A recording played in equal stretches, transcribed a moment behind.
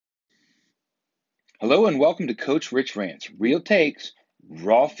Hello and welcome to Coach Rich Rants, real takes,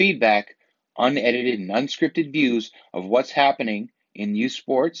 raw feedback, unedited and unscripted views of what's happening in youth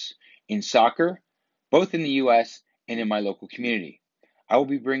sports, in soccer, both in the US and in my local community. I will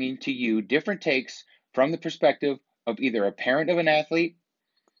be bringing to you different takes from the perspective of either a parent of an athlete,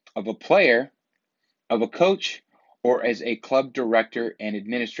 of a player, of a coach, or as a club director and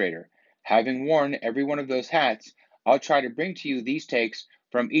administrator. Having worn every one of those hats, I'll try to bring to you these takes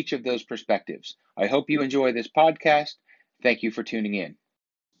from each of those perspectives. I hope you enjoy this podcast. Thank you for tuning in.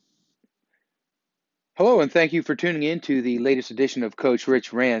 Hello, and thank you for tuning in to the latest edition of Coach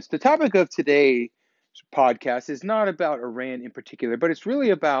Rich Rants. The topic of today's podcast is not about a rant in particular, but it's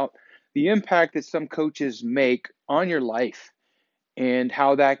really about the impact that some coaches make on your life and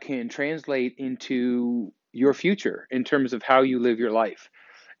how that can translate into your future in terms of how you live your life.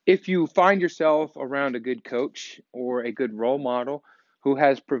 If you find yourself around a good coach or a good role model who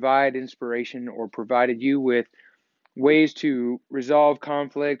has provided inspiration or provided you with ways to resolve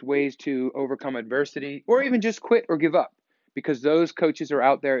conflict, ways to overcome adversity, or even just quit or give up, because those coaches are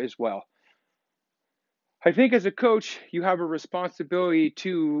out there as well. I think as a coach, you have a responsibility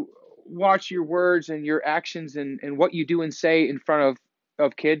to watch your words and your actions and what you do and say in front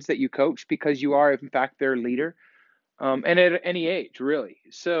of kids that you coach, because you are, in fact, their leader, and at any age, really.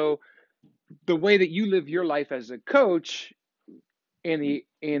 So the way that you live your life as a coach and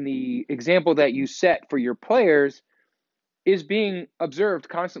the example that you set for your players is being observed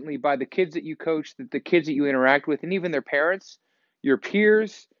constantly by the kids that you coach, the kids that you interact with, and even their parents, your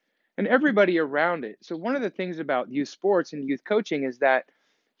peers, and everybody around it. So one of the things about youth sports and youth coaching is that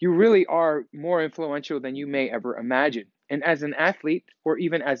you really are more influential than you may ever imagine. And as an athlete, or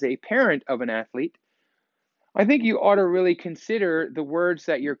even as a parent of an athlete, I think you ought to really consider the words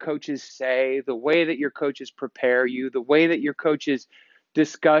that your coaches say, the way that your coaches prepare you, the way that your coaches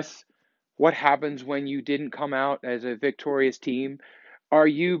discuss what happens when you didn't come out as a victorious team. Are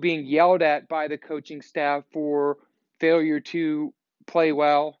you being yelled at by the coaching staff for failure to play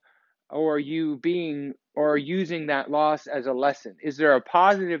well? Or are you being or using that loss as a lesson? Is there a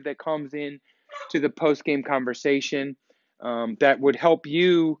positive that comes in to the post-game conversation that would help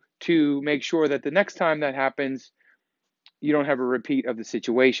you to make sure that the next time that happens, you don't have a repeat of the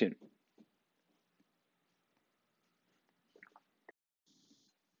situation?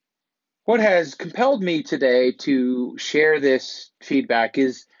 What has compelled me today to share this feedback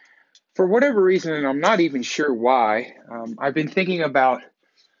is, for whatever reason, and I'm not even sure why, I've been thinking about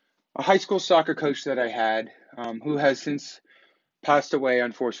a high school soccer coach that I had, who has since passed away,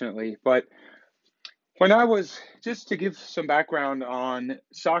 unfortunately. But when I was, just to give some background on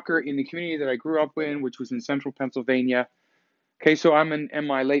soccer in the community that I grew up in, which was in central Pennsylvania. Okay, so I'm in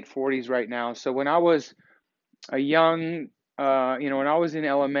my late 40s right now. So when I was a young, when I was in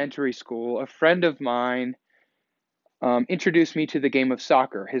elementary school, a friend of mine introduced me to the game of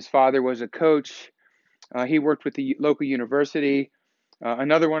soccer. His father was a coach. He worked with the local university.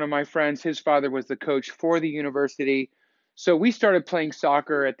 Another one of my friends, his father was the coach for the university. So we started playing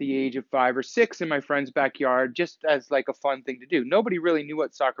soccer at the age of 5 or 6 in my friend's backyard, just as like a fun thing to do. Nobody really knew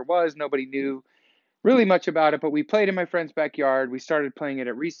what soccer was. Nobody knew really much about it, but we played in my friend's backyard. We started playing it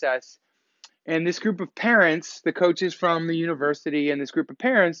at recess. And this group of parents, the coaches from the university and this group of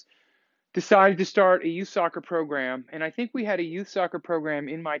parents, decided to start a youth soccer program. And I think we had a youth soccer program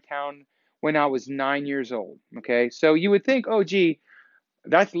in my town when I was 9 years old. Okay. So you would think, oh, gee,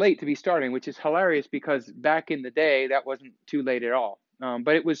 that's late to be starting, which is hilarious because back in the day, that wasn't too late at all.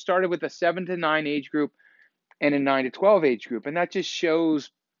 But it was started with a 7 to 9 age group and a 9 to 12 age group. And that just shows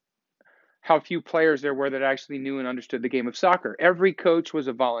how few players there were that actually knew and understood the game of soccer. Every coach was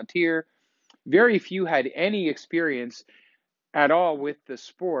a volunteer. Very few had any experience at all with the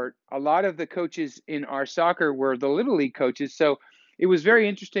sport. A lot of the coaches in our soccer were the Little League coaches. So it was very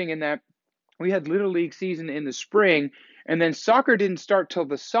interesting in that we had Little League season in the spring, and then soccer didn't start till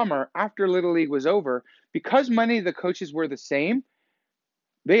the summer after Little League was over. Because many of the coaches were the same,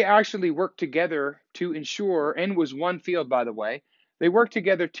 they actually worked together to ensure, and was one field, by the way, they worked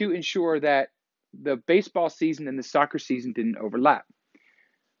together to ensure that the baseball season and the soccer season didn't overlap.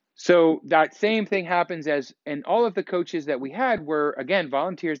 So that same thing happens and all of the coaches that we had were, again,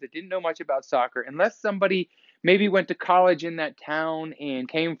 volunteers that didn't know much about soccer, unless somebody maybe went to college in that town and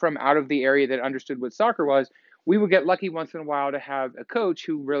came from out of the area that understood what soccer was. We would get lucky once in a while to have a coach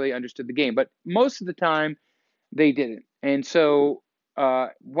who really understood the game, but most of the time they didn't. And so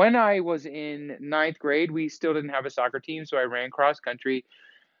when I was in ninth grade, we still didn't have a soccer team, so I ran cross country.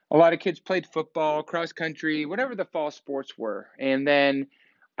 A lot of kids played football, cross country, whatever the fall sports were. And then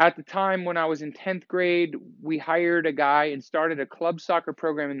at the time when I was in 10th grade, we hired a guy and started a club soccer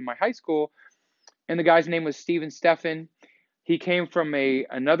program in my high school And the guy's name was Steven Steffen. He came from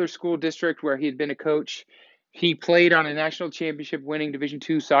another school district where he had been a coach. He played on a national championship winning Division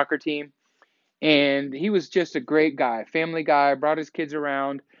II soccer team. And he was just a great guy, family guy, brought his kids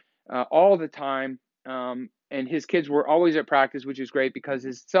around all the time. And his kids were always at practice, which is great because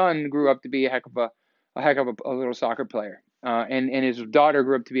his son grew up to be a heck of a little soccer player. And his daughter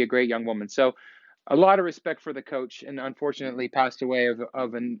grew up to be a great young woman. So a lot of respect for the coach, and unfortunately passed away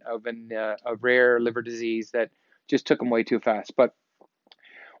of a rare liver disease that just took him way too fast. But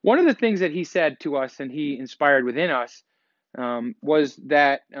one of the things that he said to us and he inspired within us was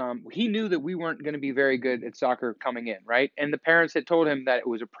that he knew that we weren't going to be very good at soccer coming in, right? And the parents had told him that it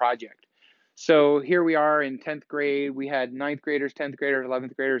was a project. So here we are in 10th grade. We had 9th graders, 10th graders,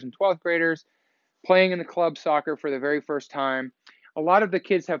 11th graders, and 12th graders playing in the club soccer for the very first time. A lot of the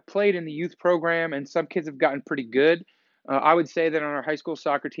kids have played in the youth program, and some kids have gotten pretty good. I would say that on our high school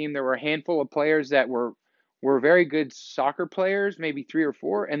soccer team, there were a handful of players that were very good soccer players, maybe 3 or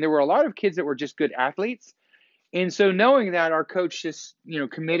 4, and there were a lot of kids that were just good athletes. And so knowing that, our coach just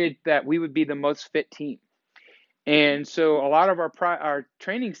committed that we would be the most fit team. And so a lot of our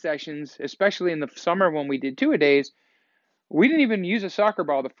training sessions, especially in the summer when we did two-a-days, we didn't even use a soccer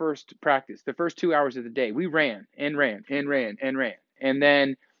ball the first practice, the first 2 hours of the day. We ran and ran and ran and ran. And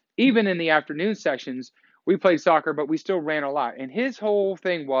then even in the afternoon sessions, we played soccer, but we still ran a lot. And his whole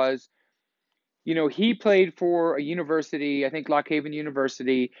thing was, he played for a university, I think Lock Haven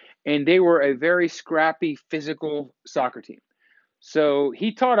University, and they were a very scrappy, physical soccer team. So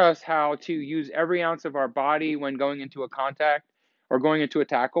he taught us how to use every ounce of our body when going into a contact or going into a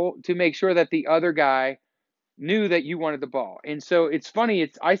tackle to make sure that the other guy knew that you wanted the ball. And so it's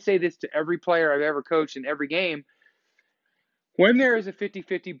funny, I say this to every player I've ever coached in every game. When there is a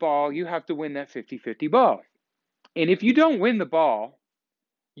 50-50 ball, you have to win that 50-50 ball. And if you don't win the ball,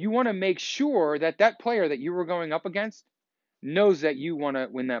 you want to make sure that that player that you were going up against knows that you want to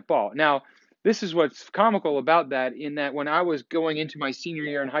win that ball. Now, this is what's comical about that, in that when I was going into my senior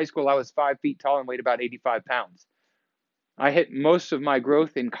year in high school, I was 5 feet tall and weighed about 85 pounds. I hit most of my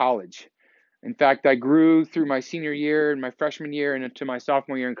growth in college. In fact, I grew through my senior year and my freshman year and into my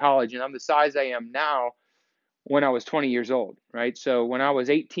sophomore year in college, and I'm the size I am now when I was 20 years old, right? So when I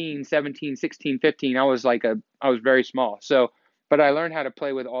was 18, 17, 16, 15, I was very small. So, but I learned how to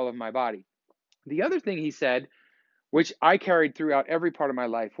play with all of my body. The other thing he said, which I carried throughout every part of my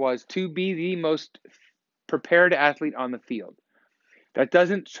life, was to be the most prepared athlete on the field. That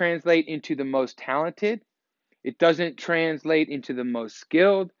doesn't translate into the most talented. It doesn't translate into the most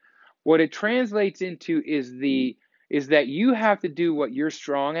skilled. What it translates into is that you have to do what you're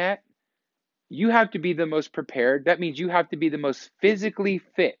strong at. You have to be the most prepared. That means you have to be the most physically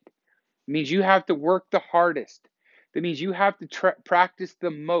fit. It means you have to work the hardest. That means you have to practice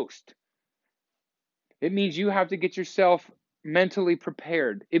the most. It means you have to get yourself mentally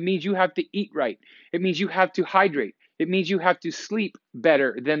prepared. It means you have to eat right. It means you have to hydrate. It means you have to sleep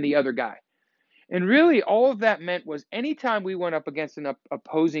better than the other guy. And really, all of that meant was anytime we went up against an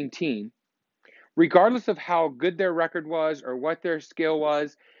opposing team, regardless of how good their record was or what their skill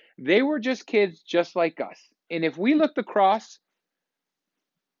was, they were just kids just like us. And if we looked across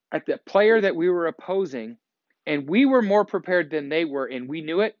at the player that we were opposing and we were more prepared than they were and we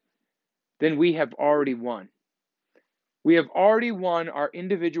knew it, then we have already won. We have already won our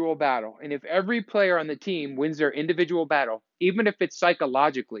individual battle. And if every player on the team wins their individual battle, even if it's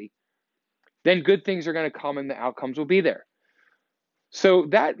psychologically, then good things are going to come and the outcomes will be there. So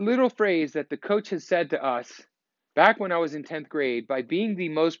that little phrase that the coach has said to us back when I was in 10th grade, by being the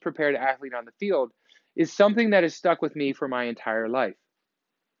most prepared athlete on the field, is something that has stuck with me for my entire life.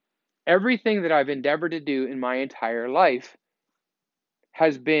 Everything that I've endeavored to do in my entire life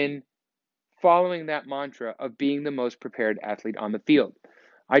has been following that mantra of being the most prepared athlete on the field.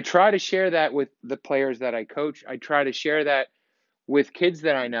 I try to share that with the players that I coach. I try to share that with kids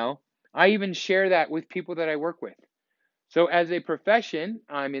that I know. I even share that with people that I work with. So as a profession,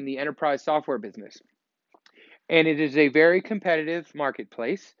 I'm in the enterprise software business. And it is a very competitive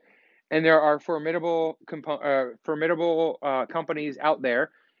marketplace. And there are formidable companies out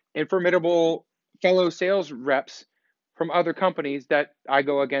there and formidable fellow sales reps from other companies that I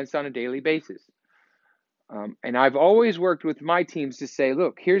go against on a daily basis. And I've always worked with my teams to say,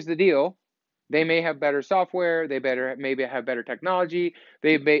 look, here's the deal. They may have better software. They maybe have better technology.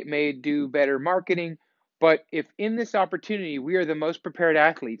 They may do better marketing. But if in this opportunity, we are the most prepared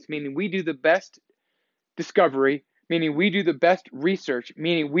athletes, meaning we do the best discovery, meaning we do the best research,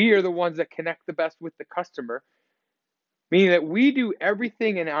 meaning we are the ones that connect the best with the customer, meaning that we do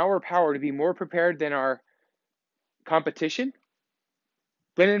everything in our power to be more prepared than our competition,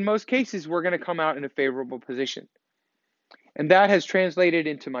 then in most cases, we're going to come out in a favorable position. And that has translated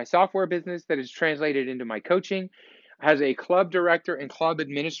into my software business, that has translated into my coaching. As a club director and club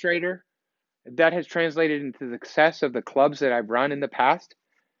administrator, that has translated into the success of the clubs that I've run in the past,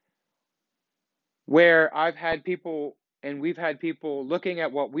 where I've had people and we've had people looking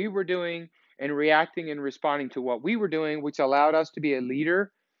at what we were doing and reacting and responding to what we were doing, which allowed us to be a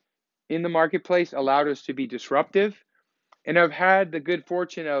leader in the marketplace, allowed us to be disruptive. And I've had the good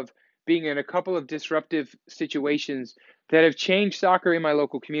fortune of being in a couple of disruptive situations that have changed soccer in my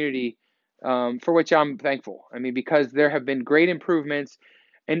local community, for which I'm thankful. I mean, because there have been great improvements,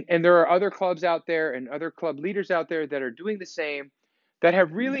 and there are other clubs out there and other club leaders out there that are doing the same, that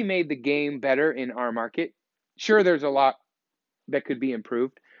have really made the game better in our market. Sure, there's a lot that could be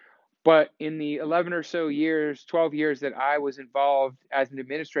improved, but in the 11 or so years, 12 years that I was involved as an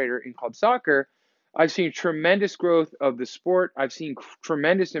administrator in club soccer, I've seen tremendous growth of the sport. I've seen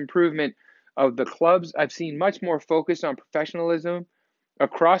tremendous improvement of the clubs. I've seen much more focus on professionalism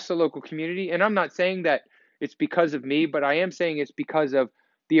across the local community. And I'm not saying that it's because of me, but I am saying it's because of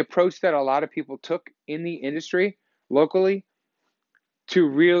the approach that a lot of people took in the industry locally to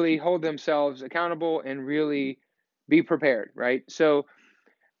really hold themselves accountable and really be prepared, right? So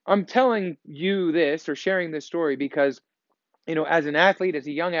I'm telling you this or sharing this story because, as an athlete, as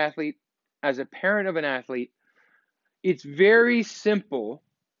a young athlete, as a parent of an athlete, it's very simple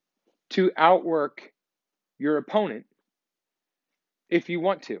to outwork your opponent if you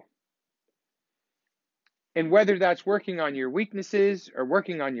want to. And whether that's working on your weaknesses or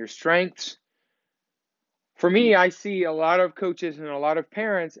working on your strengths, for me, I see a lot of coaches and a lot of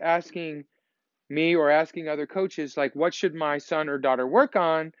parents asking me or asking other coaches, like, what should my son or daughter work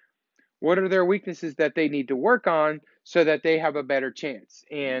on? What are their weaknesses that they need to work on so that they have a better chance?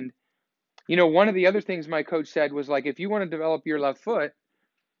 And, one of the other things my coach said was, like, if you want to develop your left foot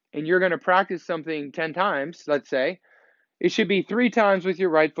and you're going to practice something 10 times, let's say, it should be 3 times with your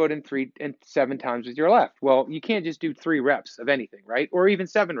right foot and 7 times with your left. Well, you can't just do 3 reps of anything, right? Or even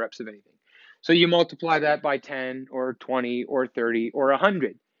 7 reps of anything. So you multiply that by 10 or 20 or 30 or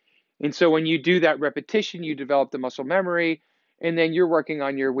 100. And so when you do that repetition, you develop the muscle memory, and then you're working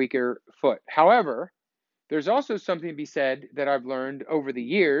on your weaker foot. However, there's also something to be said that I've learned over the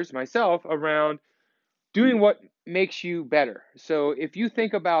years myself around doing what makes you better. So if you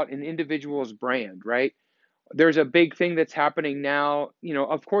think about an individual's brand, right? There's a big thing that's happening now,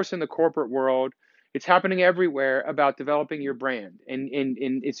 of course, in the corporate world, it's happening everywhere about developing your brand. And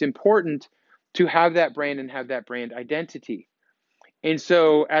it's important to have that brand and have that brand identity. And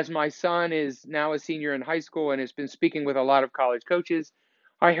so as my son is now a senior in high school and has been speaking with a lot of college coaches,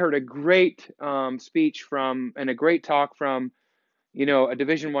 I heard a great speech and a great talk from, a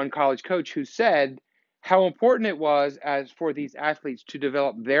Division I college coach who said how important it was as for these athletes to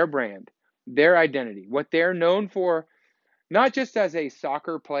develop their brand, their identity, what they're known for, not just as a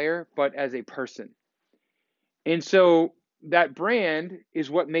soccer player, but as a person. And so that brand is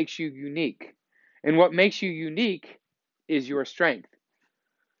what makes you unique. And what makes you unique is your strength.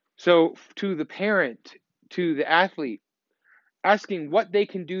 So to the parent, to the athlete, asking what they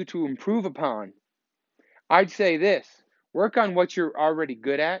can do to improve upon, I'd say this: work on what you're already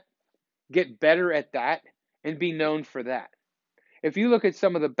good at, get better at that, and be known for that. If you look at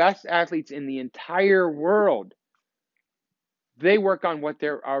some of the best athletes in the entire world, they work on what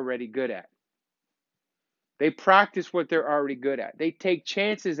they're already good at. They practice what they're already good at. They take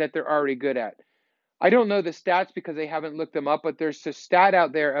chances that they're already good at. I don't know the stats because I haven't looked them up, but there's a stat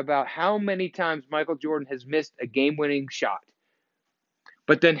out there about how many times Michael Jordan has missed a game-winning shot,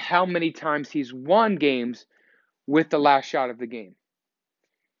 but then how many times he's won games with the last shot of the game.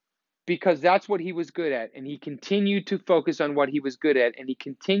 Because that's what he was good at, and he continued to focus on what he was good at, and he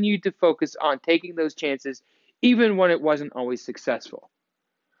continued to focus on taking those chances even when it wasn't always successful.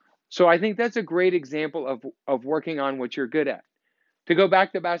 So I think that's a great example of working on what you're good at. To go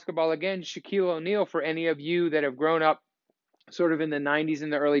back to basketball again, Shaquille O'Neal, for any of you that have grown up sort of in the 90s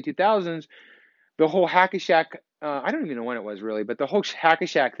and the early 2000s, the whole Hack-a-Shaq, I don't even know when it was really, but the whole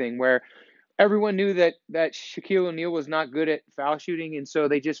Hack-a-Shaq thing where everyone knew that Shaquille O'Neal was not good at foul shooting, and so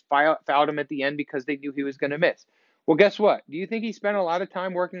they just fouled him at the end because they knew he was going to miss. Well, guess what? Do you think he spent a lot of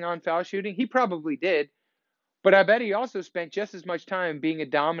time working on foul shooting? He probably did, but I bet he also spent just as much time being a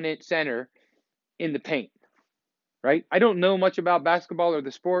dominant center in the paint, right? I don't know much about basketball or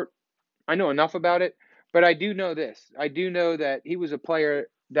the sport. I know enough about it, but I do know this. I do know that he was a player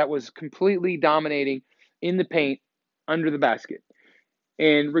that was completely dominating in the paint under the basket.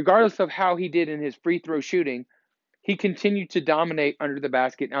 And regardless of how he did in his free throw shooting, he continued to dominate under the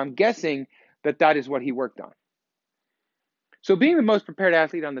basket. And I'm guessing that is what he worked on. So being the most prepared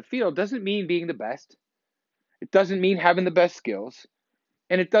athlete on the field doesn't mean being the best. It doesn't mean having the best skills.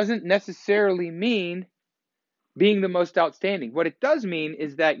 And it doesn't necessarily mean being the most outstanding. What it does mean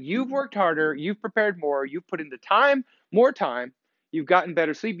is that you've worked harder, you've prepared more, you've put in the time, more time, you've gotten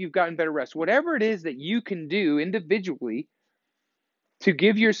better sleep, you've gotten better rest. Whatever it is that you can do individually to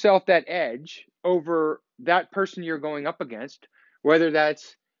give yourself that edge over that person you're going up against, whether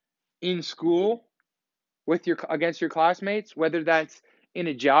that's in school with against your classmates, whether that's in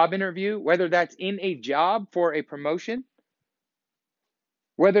a job interview, whether that's in a job for a promotion,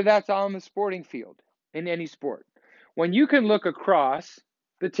 whether that's on the sporting field in any sport. When you can look across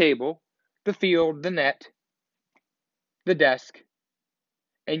the table, the field, the net, the desk,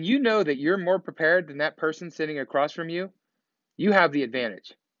 and you know that you're more prepared than that person sitting across from you, you have the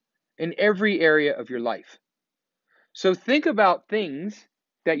advantage in every area of your life. So think about things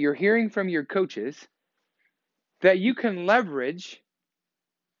that you're hearing from your coaches that you can leverage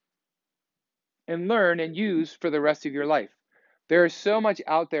and learn and use for the rest of your life. There is so much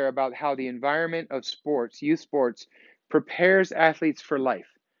out there about how the environment of sports, youth sports, prepares athletes for life.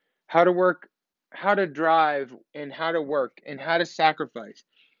 How to work, how to drive, and how to work, and how to sacrifice.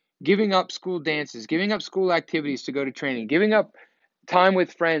 Giving up school dances, giving up school activities to go to training, giving up time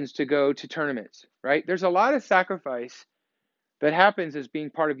with friends to go to tournaments, right? There's a lot of sacrifice that happens as being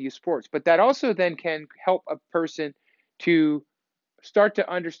part of youth sports, but that also then can help a person to start to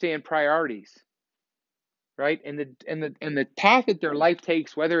understand priorities, right? And the path that their life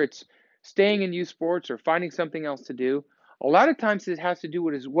takes, whether it's staying in youth sports or finding something else to do, a lot of times it has to do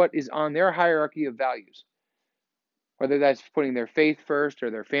with what is on their hierarchy of values. Whether that's putting their faith first or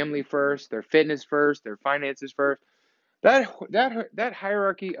their family first, their fitness first, their finances first. That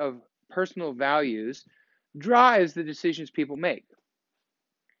hierarchy of personal values drives the decisions people make.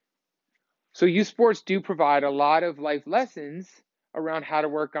 So youth sports do provide a lot of life lessons around how to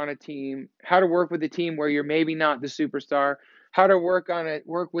work on a team, how to work with a team where you're maybe not the superstar, how to work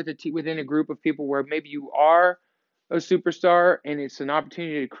with a team within a group of people where maybe you are a superstar, and it's an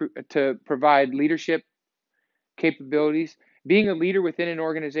opportunity to provide leadership capabilities. Being a leader within an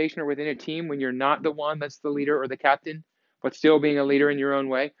organization or within a team when you're not the one that's the leader or the captain, but still being a leader in your own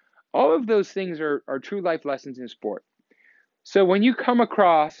way. All of those things are true life lessons in sport. So when you come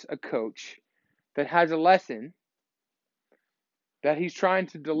across a coach that has a lesson that he's trying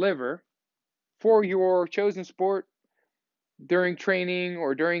to deliver for your chosen sport during training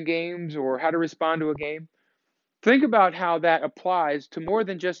or during games or how to respond to a game, think about how that applies to more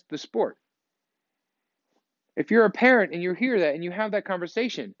than just the sport. If you're a parent and you hear that and you have that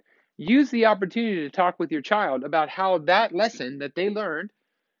conversation, use the opportunity to talk with your child about how that lesson that they learned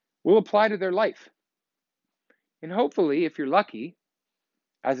will apply to their life. And hopefully, if you're lucky,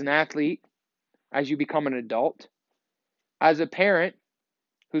 as an athlete, as you become an adult, as a parent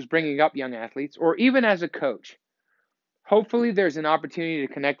who's bringing up young athletes, or even as a coach, hopefully there's an opportunity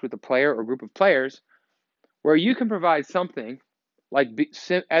to connect with a player or group of players where you can provide something like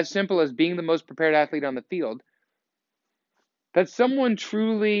as simple as being the most prepared athlete on the field that someone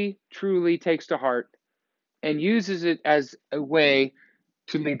truly, truly takes to heart and uses it as a way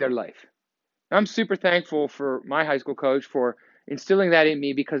to lead their life. I'm super thankful for my high school coach for instilling that in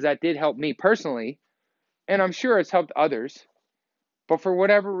me, because that did help me personally, and I'm sure it's helped others. But for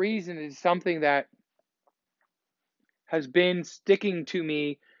whatever reason, it's something that has been sticking to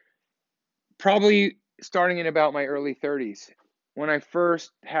me probably starting in about my early 30s. When I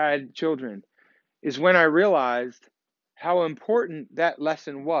first had children is when I realized how important that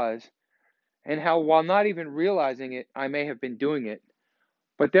lesson was, and how, while not even realizing it, I may have been doing it.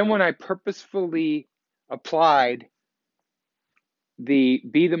 But then when I purposefully applied be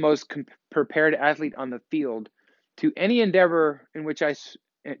the most prepared athlete on the field to any endeavor in which I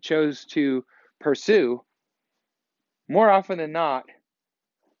chose to pursue, more often than not,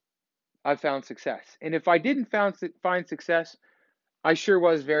 I found success. And if I didn't find success, I sure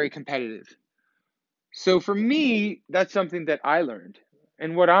was very competitive. So for me, that's something that I learned.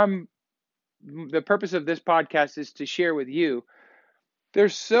 And the purpose of this podcast is to share with you.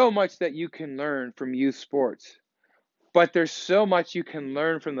 There's so much that you can learn from youth sports, but there's so much you can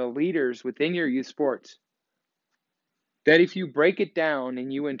learn from the leaders within your youth sports that, if you break it down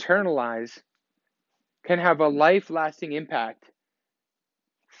and you internalize, can have a life-lasting impact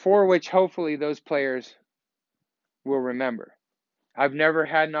for which hopefully those players will remember. I've never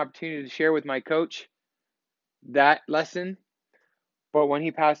had an opportunity to share with my coach that lesson, but when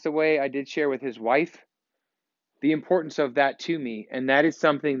he passed away, I did share with his wife the importance of that to me, and that is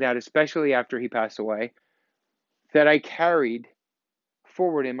something that, especially after he passed away, that I carried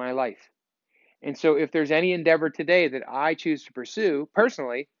forward in my life. And so if there's any endeavor today that I choose to pursue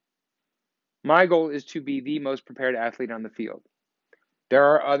personally, my goal is to be the most prepared athlete on the field. There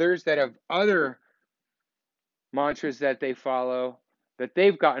are others that have other mantras that they follow that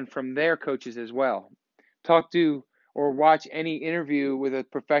they've gotten from their coaches as well. Talk to or watch any interview with a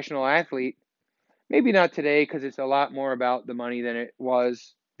professional athlete, maybe not today because it's a lot more about the money than it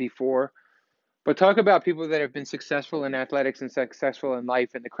was before, but talk about people that have been successful in athletics and successful in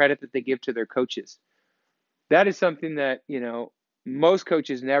life and the credit that they give to their coaches. That is something that, most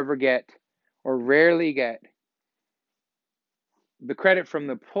coaches never get or rarely get the credit from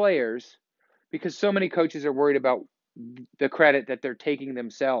the players because so many coaches are worried about the credit that they're taking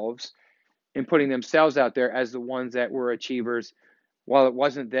themselves and putting themselves out there as the ones that were achievers. While it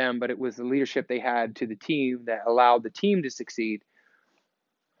wasn't them, but it was the leadership they had to the team that allowed the team to succeed.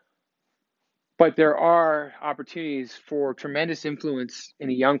 But there are opportunities for tremendous influence in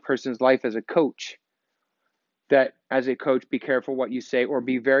a young person's life as a coach. That as a coach, be careful what you say or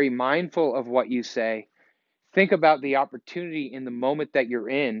be very mindful of what you say. Think about the opportunity in the moment that you're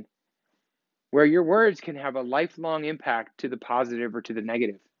in where your words can have a lifelong impact to the positive or to the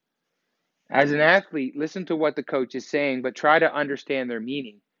negative. As an athlete, listen to what the coach is saying, but try to understand their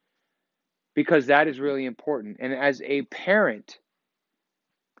meaning because that is really important. And as a parent,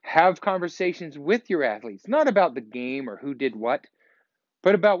 have conversations with your athletes, not about the game or who did what,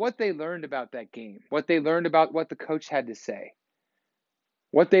 but about what they learned about that game, what they learned about what the coach had to say,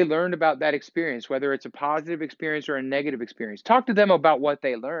 what they learned about that experience, whether it's a positive experience or a negative experience. Talk to them about what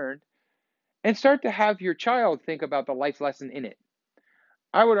they learned and start to have your child think about the life lesson in it.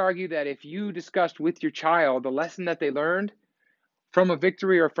 I would argue that if you discussed with your child the lesson that they learned from a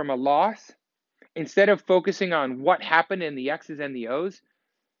victory or from a loss, instead of focusing on what happened in the X's and the O's,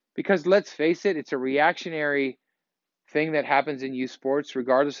 because let's face it, it's a reactionary thing that happens in youth sports,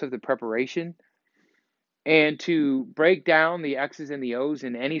 regardless of the preparation. And to break down the X's and the O's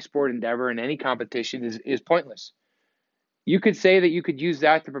in any sport endeavor, in any competition, is pointless. You could say that you could use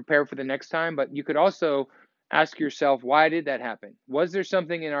that to prepare for the next time, but you could also ask yourself, why did that happen? Was there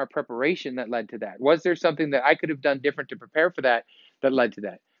something in our preparation that led to that? Was there something that I could have done different to prepare for that led to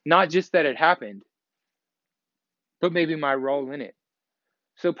that? Not just that it happened, but maybe my role in it.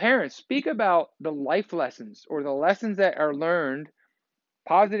 So parents, speak about the life lessons or the lessons that are learned,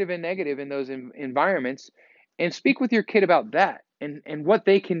 positive and negative, in those environments, and speak with your kid about that and what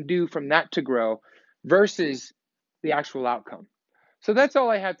they can do from that to grow versus the actual outcome. So that's all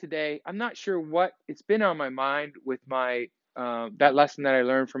I have today. I'm not sure what it's been on my mind with my that lesson that I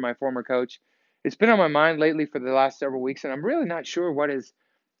learned from my former coach. It's been on my mind lately for the last several weeks, and I'm really not sure what has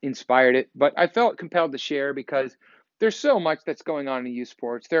inspired it. But I felt compelled to share because there's so much that's going on in youth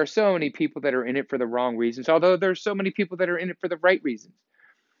sports. There are so many people that are in it for the wrong reasons, although there's so many people that are in it for the right reasons.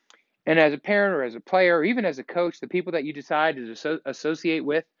 And as a parent or as a player or even as a coach, the people that you decide to associate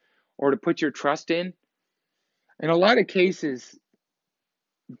with or to put your trust in a lot of cases,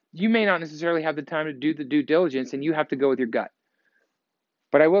 you may not necessarily have the time to do the due diligence and you have to go with your gut.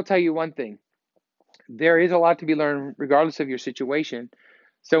 But I will tell you one thing. There is a lot to be learned regardless of your situation.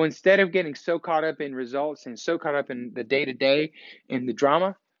 So instead of getting so caught up in results and so caught up in the day-to-day and the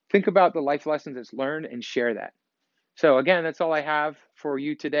drama, think about the life lessons that's learned and share that. So again, that's all I have for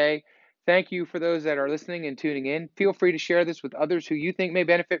you today. Thank you for those that are listening and tuning in. Feel free to share this with others who you think may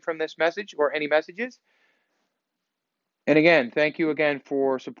benefit from this message or any messages. And again, thank you again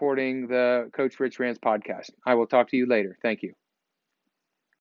for supporting the Coach Rich Rants podcast. I will talk to you later. Thank you.